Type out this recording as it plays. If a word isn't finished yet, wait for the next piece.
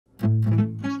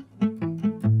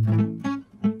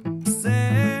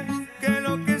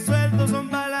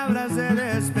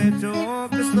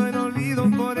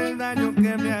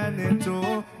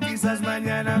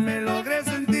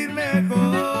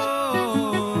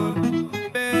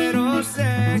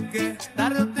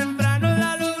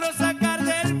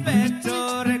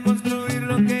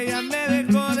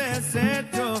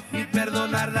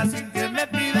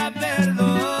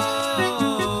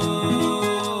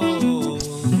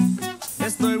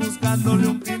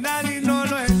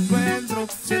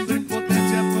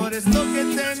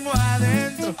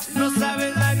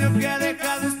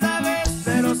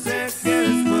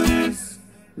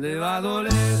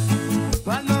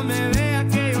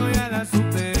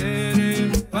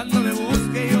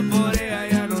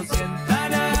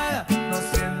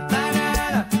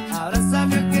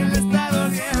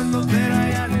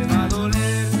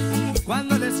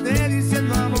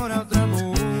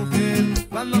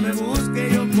no me busque,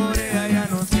 yo por ella ya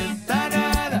no sienta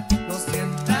nada, no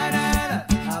sienta nada.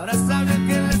 Ahora sabe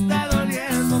que le está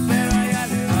doliendo, pero a ella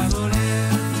le va a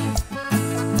doler.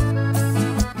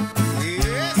 Y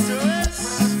eso es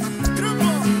Grupo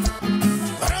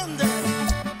Frontera.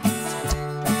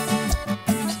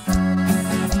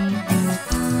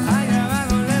 A ella va a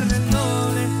dolerle el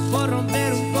doble por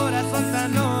romper un corazón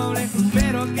tan noble,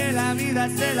 pero que la vida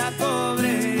se la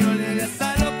cobre. Yo le di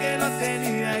hasta lo que no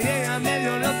tenía y ella me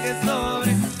dio lo que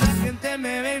sobre. La gente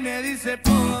me ve y me dice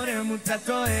pobre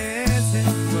muchacho ese,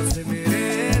 no se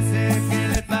merece que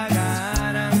le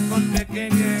pagaran con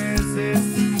pequeñeces.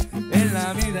 En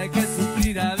la vida hay que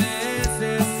sufrir a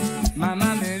veces.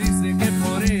 Mamá me dice que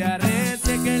por ella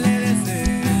rece, que le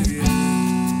desee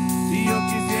bien. Y yo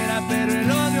quisiera pero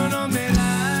el odio no me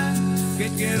da, que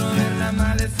quiero verla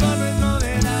mal, eso no es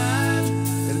novedad.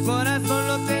 El corazón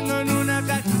lo tengo en una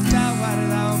cajita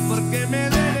guardado porque me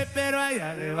duele, pero a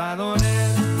ella le va a doler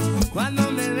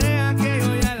cuando me dé.